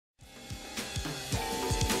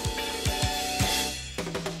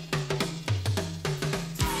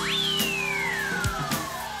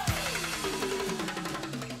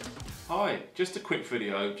Hey, just a quick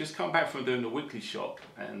video, just come back from doing the weekly shop,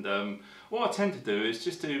 and what I tend to do is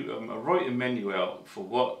just do a writing menu out for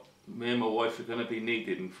what me and my wife are going to be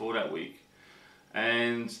needing for that week,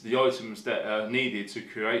 and the items that are needed to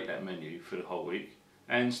create that menu for the whole week,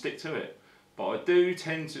 and stick to it. But I do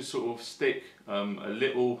tend to sort of stick a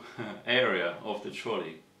little area of the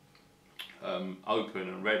trolley open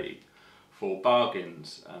and ready for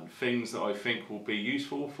bargains and things that I think will be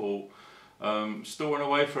useful for storing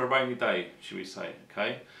away for a rainy day, should we say.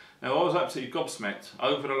 Okay. Now, I was absolutely gobsmacked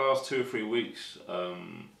over the last 2 or 3 weeks.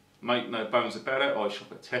 Make no bones about it, I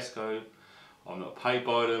shop at Tesco, I'm not paid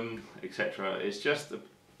by them, etc. It's just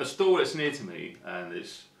a store that's near to me, and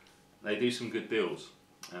they do some good deals.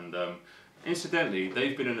 And incidentally,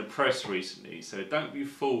 they've been in the press recently, so don't be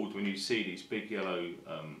fooled when you see these big yellow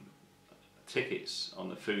tickets on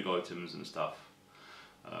the food items and stuff.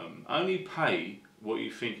 Only pay what you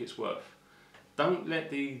think it's worth. Don't let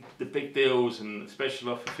the big deals and the special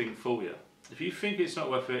offer thing fool you. If you think it's not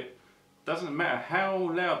worth it, doesn't matter how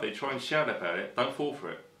loud they try and shout about it, don't fall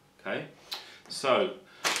for it. Okay? So,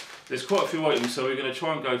 there's quite a few items, so we're going to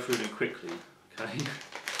try and go through them quickly. Okay?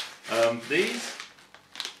 These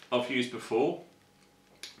I've used before.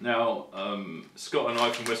 Now, Scott and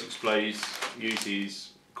I from Wessex Blaze use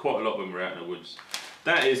these quite a lot when we're out in the woods.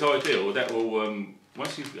 That is ideal. That will,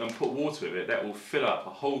 once you put water with it, that will fill up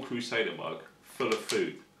a whole Crusader mug full of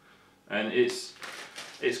food, and it's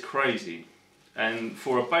crazy. And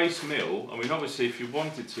for a base meal, I mean, obviously, if you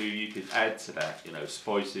wanted to, you could add to that, you know,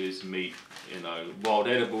 spices, meat, you know, wild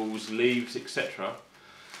edibles, leaves, etc.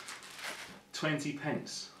 20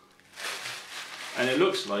 pence. And it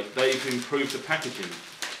looks like they've improved the packaging.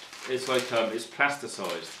 It's like it's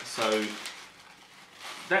plasticized, so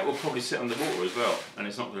that will probably sit underwater as well, and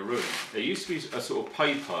it's not going to ruin it. It used to be a sort of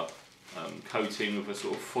paper coating with a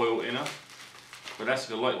sort of foil inner, but that's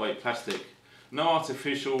a lightweight plastic. No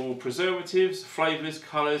artificial preservatives, flavours,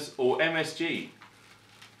 colours, or MSG.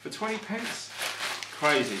 For 20 pence?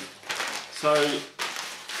 Crazy. So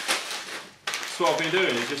what I've been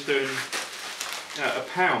doing is just doing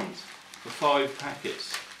 £1 for 5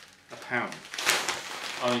 packets. £1.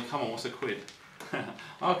 I mean, come on, what's a quid?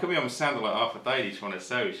 How come I'm sounding like half a day trying to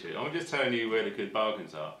sell you shit? I'm just telling you where the good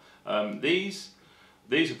bargains are.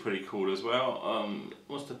 These are pretty cool as well.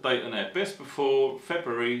 What's the date on there? Best before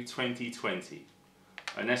February 2020.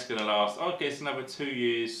 And that's going to last, I guess, another 2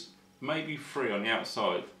 years, maybe 3 on the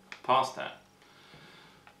outside. Past that.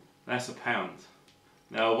 That's £1.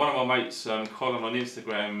 Now, one of my mates, Colin on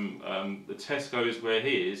Instagram, the Tesco's where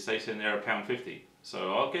he is, they said they're £1.50.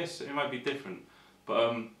 So I guess it might be different.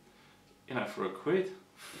 But you know, for a quid,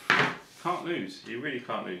 can't lose. You really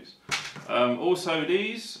can't lose. Also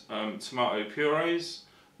these tomato purees.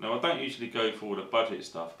 Now, I don't usually go for all the budget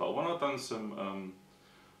stuff, but when I've done some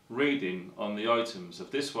reading on the items of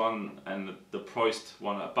this one and the priced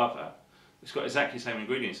one above that, it's got exactly the same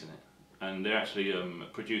ingredients in it, and they're actually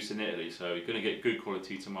produced in Italy, so you're going to get good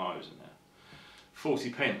quality tomatoes in there.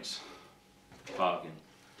 40 pence, bargain.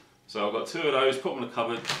 So I've got 2 of those, put them in the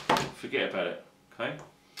cupboard, forget about it. Okay.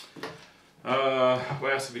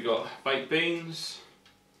 What else have we got? Baked beans.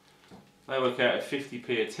 They work out at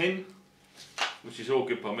 50p a tin, which is all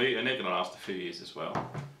good by me, and they're going to last a few years as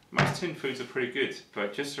well. Most tin foods are pretty good,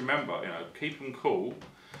 but just remember, you know, keep them cool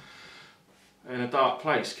in a dark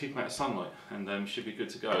place, keep them out of sunlight, and should be good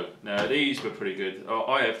to go. Now, these were pretty good.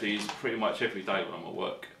 I have these pretty much every day when I'm at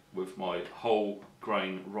work with my whole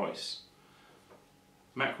grain rice.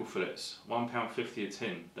 Mackerel fillets, £1.50 a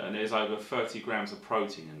tin, and there's over 30 grams of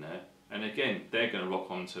protein in there. And again, they're going to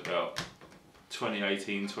rock on to about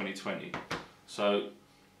 2018, 2020. So,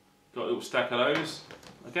 got a little stack of those.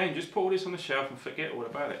 Again, just put all this on the shelf and forget all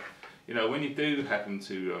about it. You know, when you do happen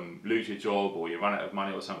to lose your job, or you run out of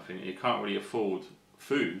money or something, and you can't really afford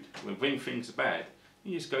food, when things are bad,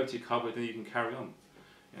 you just go to your cupboard and you can carry on.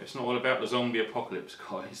 You know, it's not all about the zombie apocalypse,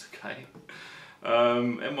 guys, okay?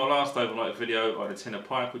 In my last overnight video, I had a tin of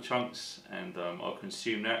pineapple chunks, and I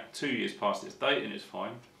consumed that 2 years past its date, and it's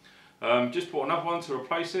fine. Just bought another one to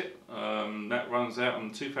replace it. That runs out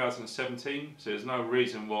in 2017, so there's no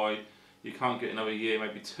reason why you can't get another year,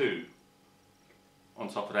 maybe 2 on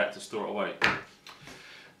top of that to store it away.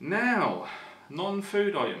 Now,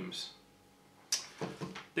 non-food items.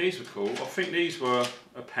 These were cool. I think these were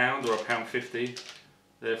 £1 or £1.50.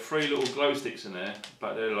 There are 3 little glow sticks in there,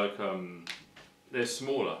 but they're like they're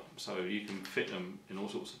smaller, so you can fit them in all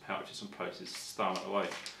sorts of pouches and places to stow it away.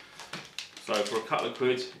 So for a couple of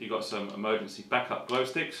quid, you got some emergency backup glow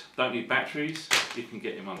sticks. Don't need batteries. You can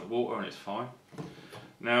get them underwater and it's fine.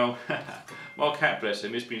 Now, my cat, bless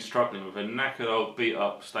him, has been struggling with a knackered old beat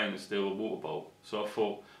up stainless steel water bowl. So I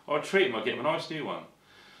thought, I'd treat them, I'd get them a nice new one.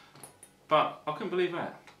 But I couldn't believe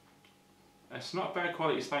that. It's not bad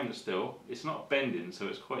quality stainless steel, it's not bending, so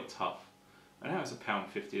it's quite tough. And that was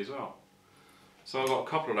 £1.50 as well. So I've got a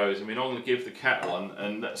couple of those. I mean, I'm going to give the cat one,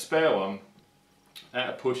 and that spare one, at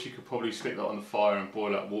a push you could probably stick that on the fire and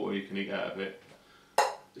boil up water you can eat out of it.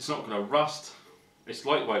 It's not going to rust, it's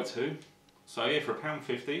lightweight too. So yeah, for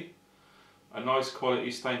 £1.50, a nice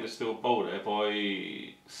quality stainless steel bowl there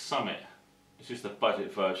by Summit. It's just a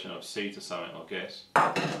budget version of C to Summit, I guess.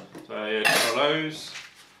 So yeah, a couple of those.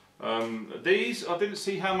 These, I didn't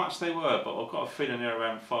see how much they were, but I've got a feeling they're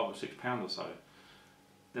around £5 or £6 or so.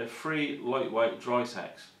 They're 3 lightweight dry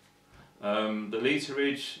sacks. The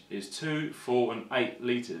literage is 2, 4 and 8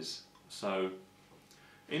 litres. So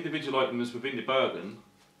individual items within the Bergen,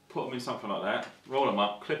 put them in something like that, roll them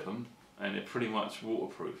up, clip them, and they're pretty much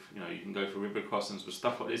waterproof. You know, you can go for river crossings with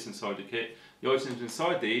stuff like this inside the kit. The items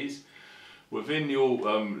inside these, within your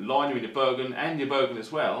liner in your Bergen and your Bergen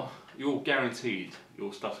as well, you're guaranteed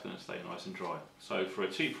your stuff's going to stay nice and dry. So for a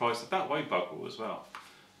cheap price, that way buggle as well.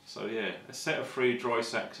 So yeah, a set of 3 dry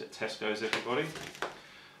sacks at Tesco's, everybody.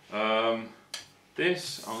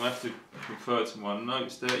 This, I'm going to have to refer to my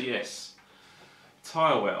notes there, yes.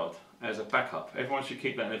 Tyre weld as a backup. Everyone should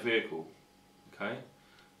keep that in their vehicle. Okay,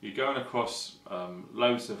 you're going across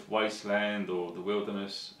loads of wasteland or the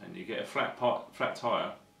wilderness and you get a flat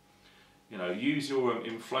tyre. You know, use your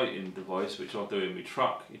inflating device, which I'll do in my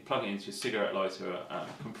truck. You plug it into your cigarette lighter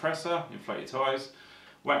compressor, inflate your tyres,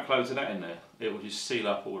 whack loads of that in there. It will just seal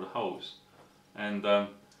up all the holes. And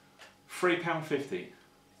 £3.50.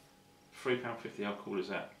 £3.50, how cool is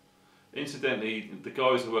that? Incidentally, the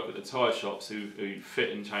guys who work at the tyre shops who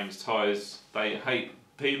fit and change tyres, they hate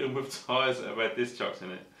dealing with tyres that have had disc shocks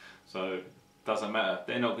in it. So it doesn't matter,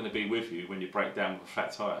 they're not going to be with you when you break down with a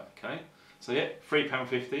flat tyre. Okay, so yeah,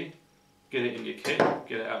 £3.50. Get it in your kit,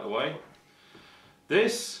 get it out of the way.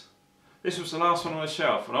 This was the last one on the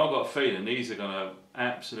shelf, and I've got a feeling these are going to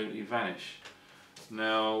absolutely vanish.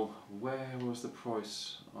 Now, where was the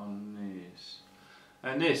price on this?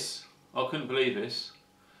 And this, I couldn't believe this.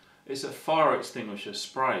 It's a fire extinguisher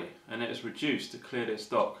spray, and it was reduced to clear their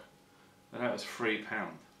stock, and that was £3. Can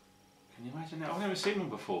you imagine that? I've never seen one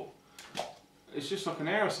before. It's just like an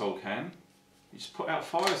aerosol can. You just put out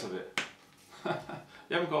fires of it.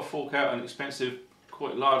 You haven't got to fork out an expensive,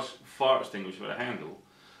 quite large fire extinguisher with a handle.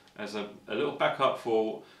 As a little backup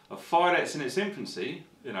for a fire that's in its infancy,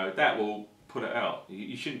 you know, that will put it out.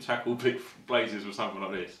 You shouldn't tackle big blazes with something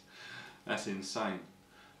like this. That's insane.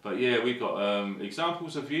 But yeah, we've got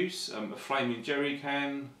examples of use, a flaming jerry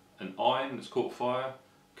can, an iron that's caught fire,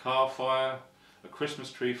 car fire, a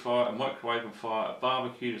Christmas tree fire, a microwave on fire, a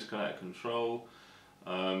barbecue that's gone out of control.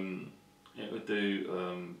 It would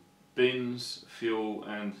do bins, fuel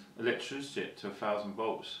and electricity to 1000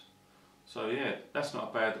 volts. So yeah, that's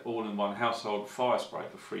not a bad all-in-one household fire spray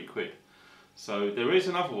for £3. So there is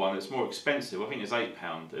another one that's more expensive. I think it's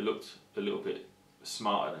 £8. It looked a little bit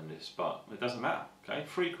smarter than this, but it doesn't matter. Okay,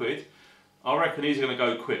 £3. I reckon these are going to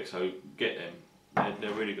go quick, so get them.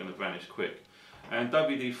 They're really going to vanish quick. And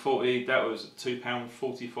WD-40, that was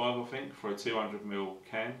 £2.45 I think for a 200ml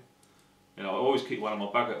can. You know, I always keep one on my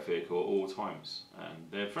backup vehicle at all times, and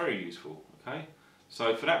they're very useful. Okay,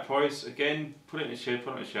 so for that price, again, put it in the shed,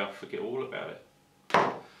 put it on the shelf, forget all about it.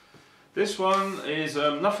 This one is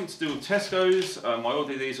nothing to do with Tesco's. I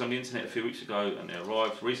ordered these on the internet a few weeks ago, and they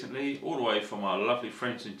arrived recently, all the way from our lovely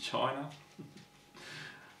friends in China.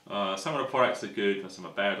 Some of the products are good, and some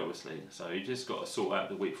are bad, obviously. So you just got to sort out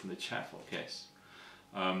the wheat from the chaff, I guess.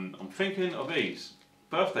 I'm thinking of these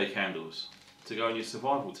birthday candles to go in your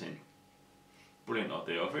survival tin. Brilliant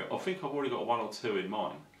idea. I think I've already got 1 or 2 in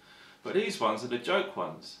mind. But these ones are the joke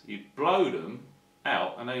ones. You blow them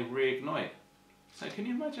out and they reignite. So can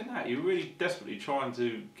you imagine that? You're really desperately trying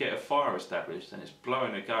to get a fire established and it's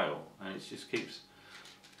blowing a gale and it just keeps...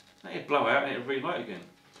 They blow out and it'll relight again.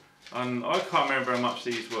 And I can't remember how much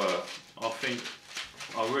these were.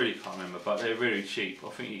 I really can't remember, but they're really cheap. I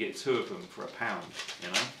think you get 2 of them for £1,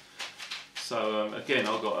 you know. So again,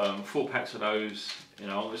 I've got 4 packs of those. You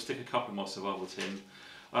know, I'm going to stick a couple in my survival tin,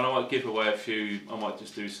 and I might give away a few. I might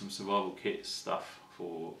just do some survival kit stuff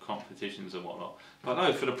for competitions and whatnot. But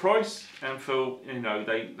no, for the price and for, you know,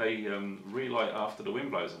 they relight after the wind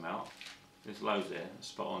blows them out. There's loads there,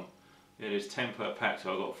 spot on. Yeah, there's 10 per pack,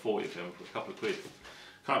 so I got 40 of them for a couple of quid.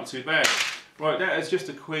 Can't be too bad. Right, that is just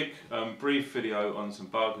a quick, brief video on some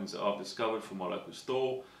bargains that I've discovered from my local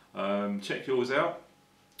store. Check yours out.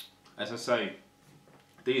 As I say,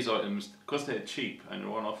 these items, because they're cheap and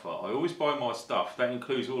they're on offer, I always buy my stuff. That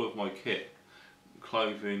includes all of my kit,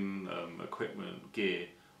 clothing, equipment, gear.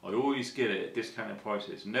 I always get it at discounted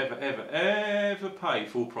prices. Never ever ever pay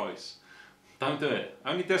full price. Don't do it.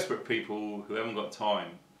 Only desperate people who haven't got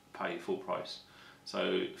time pay full price.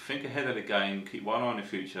 So think ahead of the game, keep one eye on the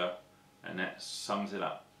future, and that sums it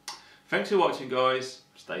up. Thanks for watching, guys.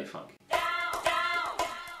 Stay funky.